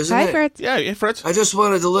Live, isn't it? Hi, Fritz. Yeah, Fritz. I just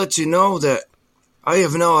wanted to let you know that I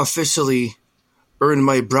have now officially earned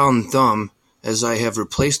my brown thumb as I have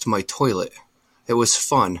replaced my toilet. It was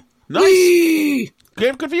fun. Nice. Whee!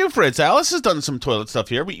 Good for you, Fritz. Alice has done some toilet stuff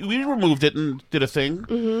here. We removed it and did a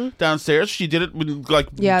thing downstairs. She did it with,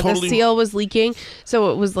 totally... the seal was leaking,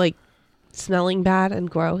 so it was, smelling bad and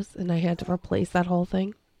gross, and I had to replace that whole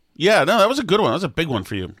thing. Yeah, no, that was a good one. That was a big one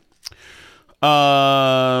for you.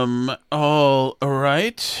 All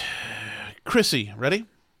right. Chrissy, ready?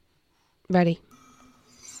 Ready.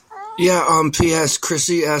 Yeah, P.S.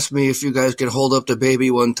 Chrissy asked me if you guys could hold up the baby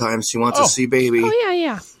one time. She wants to see baby. Oh,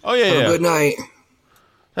 yeah. Oh, yeah, Have a good night.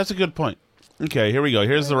 That's a good point. Okay, here we go.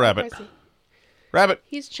 Here's the rabbit. Chrissy. Rabbit.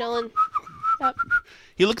 He's chilling. Yep.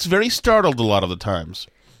 He looks very startled a lot of the times.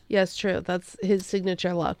 Yes, true. That's his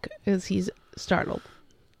signature look, is he's startled.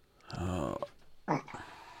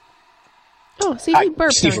 See, he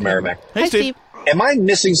burped. Steve from Merrimack. Hey, Steve. Am I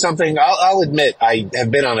missing something? I'll admit I have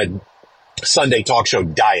been on a Sunday talk show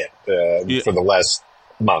diet for the last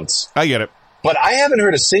months. I get it. But I haven't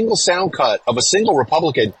heard a single sound cut of a single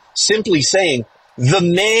Republican simply saying, the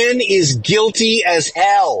man is guilty as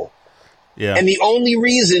hell. Yeah. And the only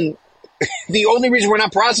reason we're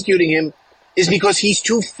not prosecuting him is because he's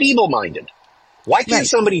too feeble-minded. Why can't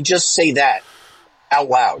somebody just say that out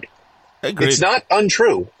loud? Agreed. It's not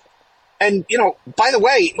untrue. And, by the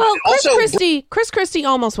way, well, Chris Christie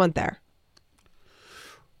almost went there.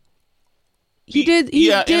 He did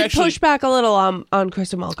push back a little on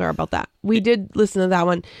Kristen Welker about that. We did listen to that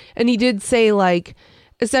one, and he did say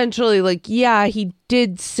essentially he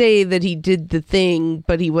did say that he did the thing,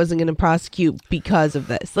 but he wasn't going to prosecute because of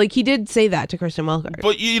this. He did say that to Kristen Welker.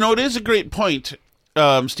 But it is a great point,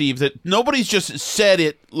 Steve, that nobody's just said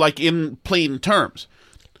it in plain terms.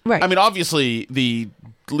 Right. I mean, obviously the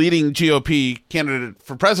leading GOP candidate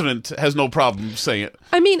for president has no problem saying it.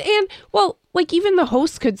 I mean, even the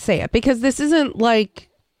host could say it, because this isn't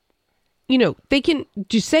they can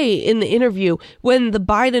just say in the interview, when the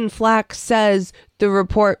Biden flack says the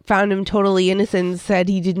report found him totally innocent and said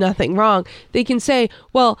he did nothing wrong, they can say,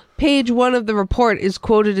 well, page 1 of the report is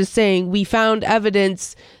quoted as saying, we found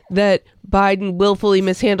evidence that Biden willfully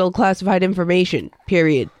mishandled classified information,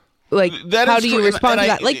 period. How do you respond to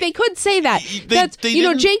that? They could say that.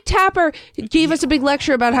 Jake Tapper gave us a big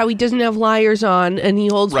lecture about how he doesn't have liars on and he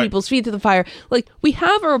holds people's feet to the fire. We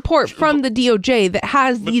have a report from the DOJ that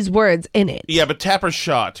has these words in it. Yeah, but Tapper's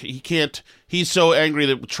shot. He can't. He's so angry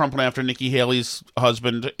that Trump went after Nikki Haley's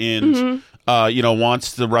husband and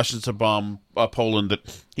wants the Russians to bomb Poland,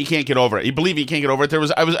 that he can't get over it. He can't get over it. I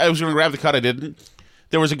was going to grab the cut. I didn't.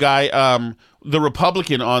 There was a guy, the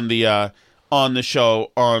Republican on the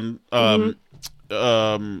show on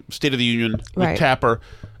State of the Union with Tapper,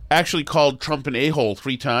 actually called Trump an a-hole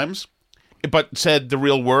 3 times, but said the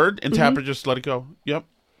real word, and Tapper just let it go. Yep.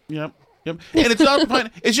 And it's not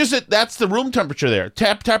fine. It's just that's the room temperature there.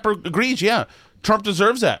 Tapper agrees, Trump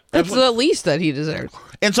deserves that. That's the least that he deserves.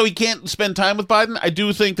 And so he can't spend time with Biden. I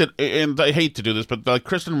do think that, and I hate to do this, but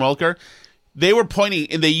Kristen Welker, they were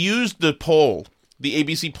pointing, and they used the poll, the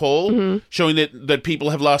ABC poll, showing that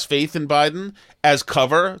people have lost faith in Biden as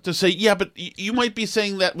cover to say, yeah, but you might be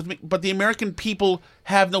saying that with me, but the American people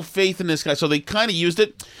have no faith in this guy. So they kind of used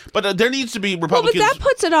it. But there needs to be Republicans. Well, but that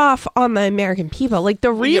puts it off on the American people.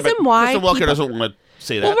 The reason why Kristen Welker doesn't want to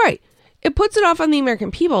say that. Well, right. It puts it off on the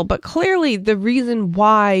American people, but clearly the reason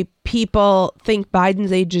why people think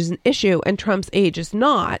Biden's age is an issue and Trump's age is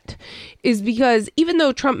not is because even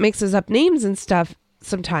though Trump mixes up names and stuff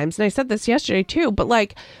sometimes, and I said this yesterday too,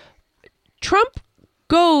 but Trump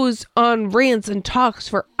goes on rants and talks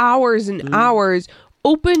for hours and hours,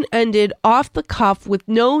 open-ended, off the cuff, with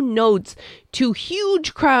no notes, to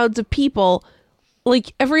huge crowds of people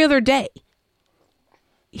every other day.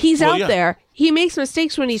 He's out there. He makes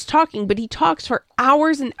mistakes when he's talking, but he talks for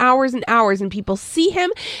hours and hours and hours, and people see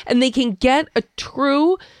him and they can get a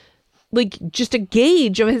true, just a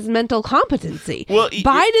gauge of his mental competency. Well,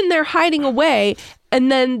 Biden, they're hiding away, and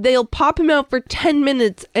then they'll pop him out for 10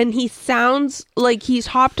 minutes and he sounds like he's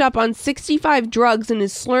hopped up on 65 drugs and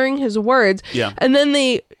is slurring his words. Yeah. And then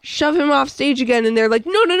they shove him off stage again and they're like,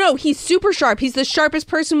 no, he's super sharp. He's the sharpest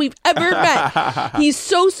person we've ever met. He's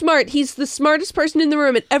so smart. He's the smartest person in the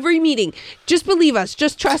room at every meeting. Just believe us.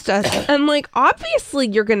 Just trust us. And obviously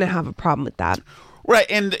you're going to have a problem with that. Right.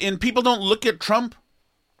 And people don't look at Trump.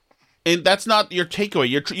 And that's not your takeaway.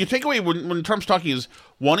 Your takeaway when Trump's talking is,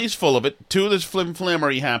 1, he's full of it. 2, there's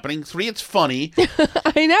flimflammery happening. 3, it's funny.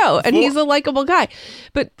 I know. And 4, he's a likable guy.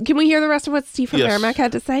 But can we hear the rest of what Steve from Merrimack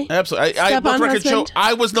had to say? Absolutely.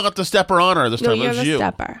 I was not the stepper on her this time. You're it was the you.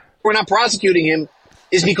 Stepper. We're not prosecuting him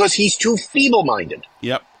is because he's too feeble-minded.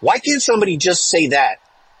 Yep. Why can't somebody just say that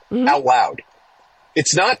out loud?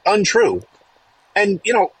 It's not untrue. And,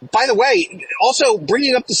 by the way, also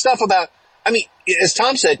bringing up the stuff about, as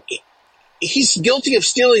Tom said, he's guilty of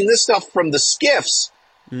stealing this stuff from the Skiffs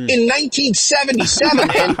in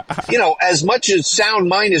 1977. And, as much as sound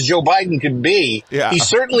mind as Joe Biden could be, he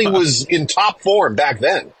certainly was in top form back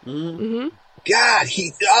then. Mm-hmm. God,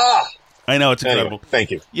 I know, it's incredible. Anyway,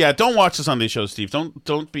 thank you. Yeah, don't watch the Sunday show, Steve.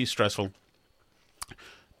 Don't be stressful.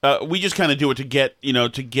 We just kind of do it to get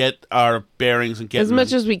our bearings and get as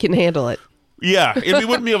much as we can handle it. Yeah, and we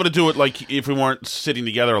wouldn't be able to do it like if we weren't sitting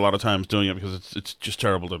together a lot of times doing it because it's just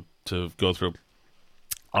terrible to go through.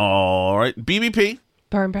 All right, BBP.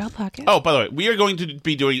 Barn Barrel Podcast. Oh, by the way, we are going to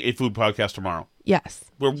be doing a food podcast tomorrow. Yes.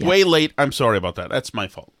 We're way late. I'm sorry about that. That's my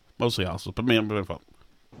fault. Mostly Alice's, but my fault.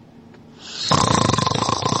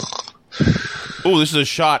 Oh, this is a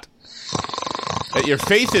shot. At your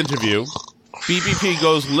Faith interview, BBP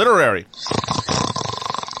goes literary.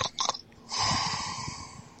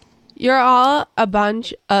 You're all a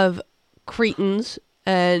bunch of cretins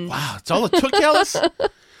and... Wow, it's all it took, Alice?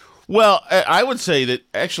 Well, I would say that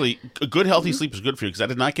actually a good healthy sleep is good for you because I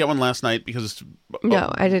did not get one last night because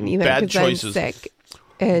no, I didn't either bad because choices. I'm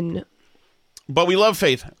sick. But we love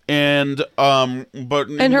Faith and her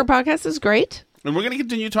podcast is great. And we're going to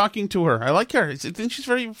continue talking to her. I like her. I think she's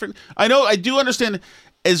very... I know, I do understand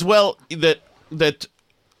as well that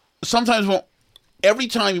sometimes every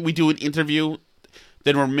time we do an interview,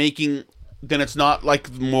 then it's not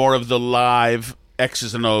like more of the live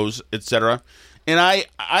X's and O's, etc. And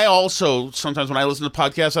I also, sometimes when I listen to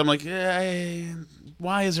podcasts, I'm like,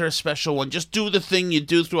 why is there a special one? Just do the thing you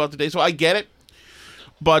do throughout the day. So I get it.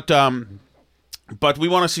 But we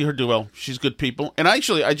want to see her do well. She's good people. And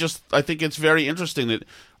actually, I think it's very interesting that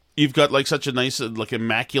you've got like such a nice, like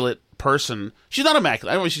immaculate person. She's not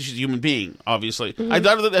immaculate. I know she's a human being, obviously. Mm-hmm. I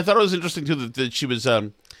thought it was interesting too that she was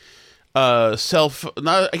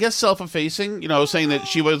self-effacing. Saying that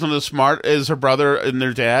she wasn't as smart as her brother and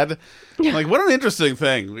their dad. Like, what an interesting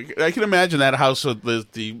thing. I can imagine that house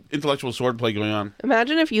with the intellectual swordplay going on.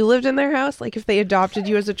 Imagine if you lived in their house, like if they adopted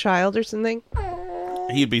you as a child or something.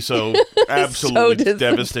 He'd be so absolutely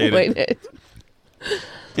devastated.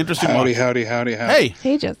 Interesting. Howdy.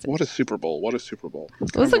 Hey, Justin. What a Super Bowl.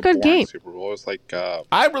 It was a good game. Super Bowl. It was like...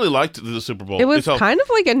 I really liked the Super Bowl. It was kind of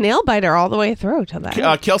like a nail-biter all the way through to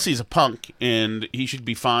that. Kelsey's a punk, and he should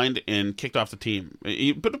be fined and kicked off the team.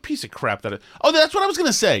 But a piece of crap that... Oh, that's what I was going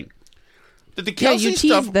to say. That the Kelsey you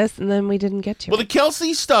teased this, and then we didn't get to it. Well, the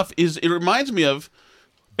Kelsey stuff it reminds me of...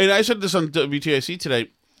 And I said this on WTIC today.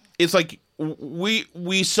 It's like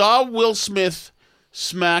we saw Will Smith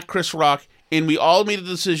smack Chris Rock, and we all made a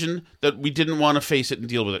decision that we didn't want to face it and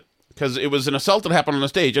deal with it because it was an assault that happened on the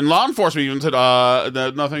stage, and law enforcement even said,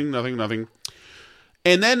 nothing.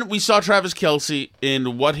 And then we saw Travis Kelce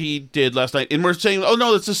in what he did last night, and we're saying, oh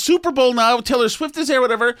no, it's a Super Bowl now. Taylor Swift is there,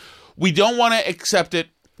 whatever. We don't want to accept it,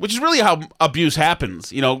 which is really how abuse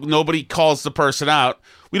happens. Nobody calls the person out.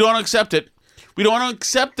 We don't want to accept it. We don't want to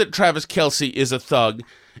accept that Travis Kelce is a thug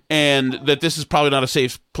and that this is probably not a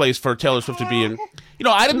safe place for Taylor Swift to be in.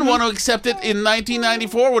 I didn't want to accept it in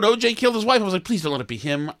 1994 when OJ killed his wife. I was like, please don't let it be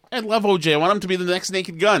him. I love OJ. I want him to be the next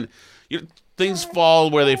Naked Gun. Things fall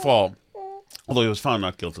where they fall. Although he was found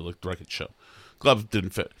not guilty, like the record show. Gloves didn't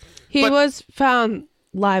fit. He was found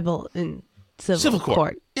liable in civil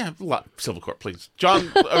court. Yeah, civil court, please.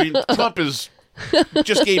 Trump is...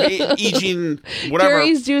 just gave Eugene whatever.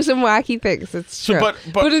 Juries do some wacky things. It's true.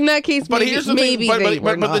 But in that case, maybe here's the thing.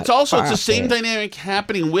 But it's also the same dynamic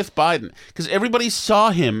happening with Biden because everybody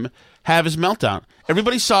saw him have his meltdown.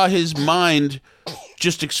 Everybody saw his mind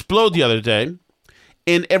just explode the other day,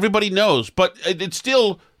 and everybody knows. But it's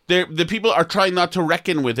still the people are trying not to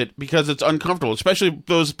reckon with it because it's uncomfortable. Especially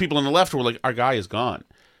those people on the left who are like, "Our guy is gone."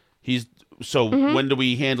 When do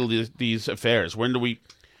we handle these affairs? When do we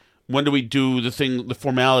do the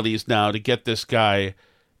formalities now to get this guy,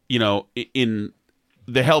 in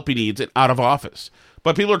the help he needs and out of office?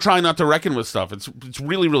 But people are trying not to reckon with stuff. It's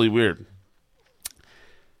really, really weird.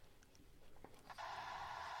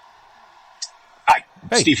 Hi,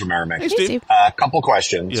 Steve from Merrimack. Hey, Steve. A couple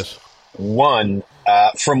questions. Yes. One,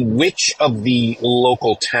 from which of the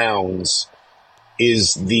local towns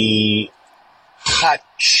is the hot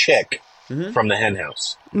chick from the hen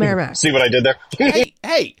house? Merrimack. See what I did there?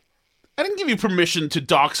 Hey. I didn't give you permission to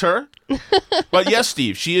dox her. But yes,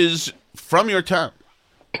 Steve, she is from your town.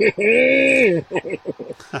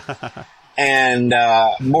 And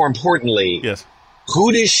more importantly, yes,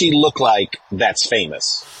 who does she look like that's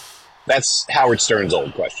famous? That's Howard Stern's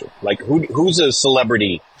old question. Like, who's a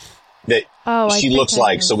celebrity that she looks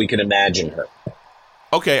like so we can imagine her?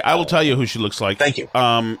 Okay, I will tell you who she looks like. Thank you.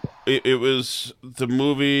 It was the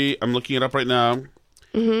movie. I'm looking it up right now.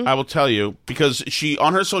 Mm-hmm. I will tell you because she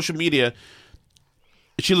on her social media,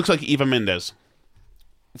 she looks like Eva Mendes.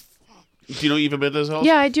 Do you know Eva Mendes? Else?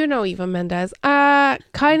 Yeah, I do know Eva Mendes.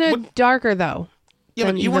 Kind of darker though. Yeah,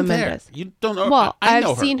 but you Eva weren't Mendes. there. You don't know. Well, I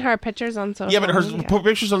know I've seen her pictures on social. Yeah, but her media.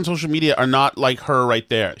 pictures on social media are not like her right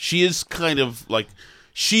there. She is kind of like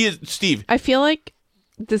she is Steve. I feel like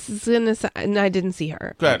this is gonna. And I didn't see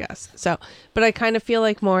her. Go ahead. I guess so. But I kind of feel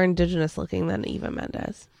like more indigenous looking than Eva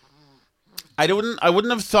Mendes. I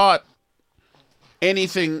wouldn't have thought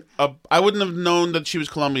anything. I wouldn't have known that she was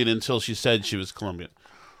Colombian until she said she was Colombian.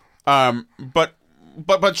 But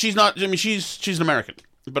she's not. I mean, she's an American,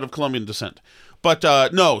 but of Colombian descent. But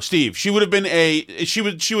no, Steve, she would have been a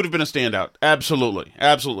standout. Absolutely.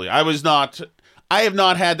 I have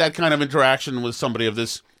not had that kind of interaction with somebody of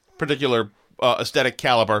this particular aesthetic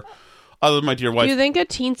caliber, other than my dear wife. Do you think a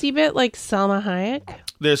teensy bit like Salma Hayek?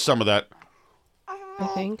 There's some of that. I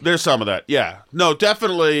think there's some of that. Yeah. No,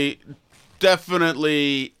 definitely. Yeah.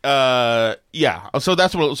 So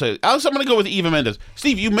that's what I'll say. I'm going to go with Eva Mendes.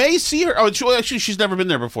 Steve, you may see her. Oh, actually, she's never been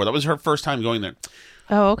there before. That was her first time going there.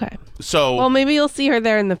 Oh, okay. So, well, maybe you'll see her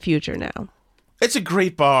there in the future now. It's a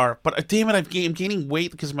great bar, but damn it, I'm gaining weight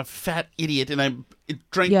because I'm a fat idiot and I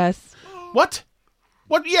drank. Yes. What?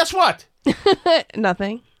 What? Yes. What?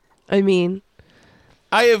 Nothing. I mean,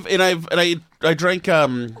 I drank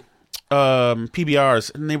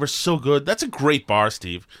PBRs and they were so good. That's a great bar,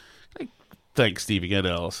 Steve. Thanks, Steve again,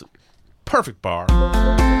 Alice. Perfect bar.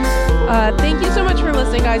 Thank you so much for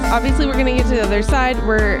listening, guys. Obviously, we're going to get to the other side.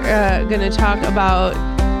 We're going to talk about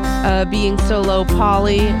being so low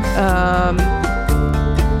poly.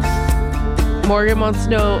 Morgan wants to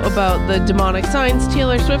know about the demonic signs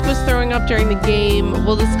Taylor Swift was throwing up during the game.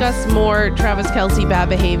 We'll discuss more Travis Kelce bad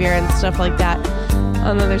behavior and stuff like that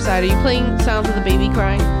on the other side. Are you playing sounds of the baby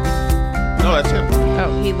crying? No, that's him.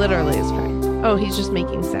 Oh, he literally is crying. Oh, he's just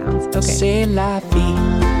making sounds. Okay. C'est la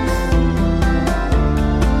vie.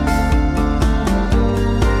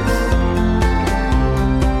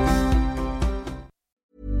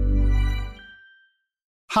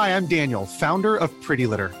 Hi, I'm Daniel, founder of Pretty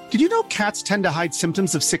Litter. Did you know cats tend to hide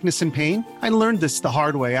symptoms of sickness and pain? I learned this the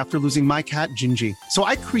hard way after losing my cat, Gingy. So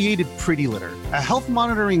I created Pretty Litter, a health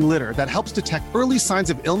monitoring litter that helps detect early signs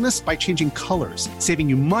of illness by changing colors, saving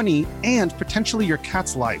you money and potentially your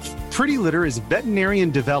cat's life. Pretty Litter is veterinarian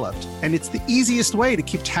developed, and it's the easiest way to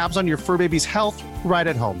keep tabs on your fur baby's health right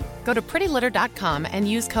at home. Go to prettylitter.com and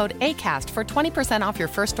use code ACAST for 20% off your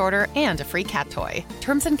first order and a free cat toy.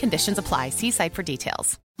 Terms and conditions apply. See site for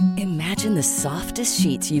details. Imagine the softest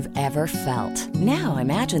sheets you've ever felt. Now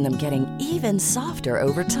imagine them getting even softer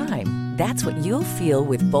over time. That's what you'll feel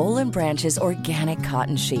with Boll & Branch's organic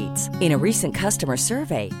cotton sheets. In a recent customer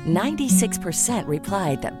survey, 96%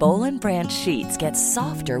 replied that Boll & Branch sheets get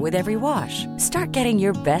softer with every wash. Start getting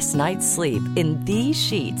your best night's sleep in these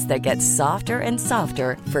sheets that get softer and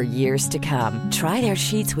softer for years to come. Try their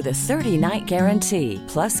sheets with a 30-night guarantee.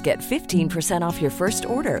 Plus, get 15% off your first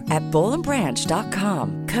order at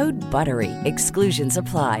bollandbranch.com. Code BUTTERY. Exclusions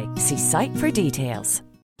apply. See site for details.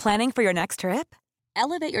 Planning for your next trip?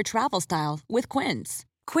 Elevate your travel style with Quince.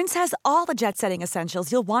 Quince has all the jet-setting essentials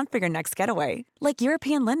you'll want for your next getaway, like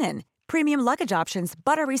European linen, premium luggage options,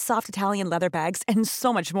 buttery soft Italian leather bags, and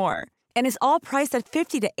so much more. And is all priced at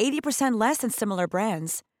 50 to 80% less than similar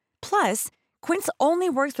brands. Plus, Quince only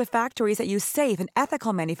works with factories that use safe and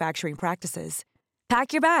ethical manufacturing practices.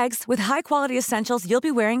 Pack your bags with high-quality essentials you'll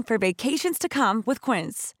be wearing for vacations to come with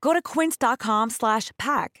Quince. Go to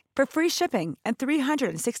quince.com/pack for free shipping and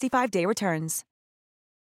 365-day returns.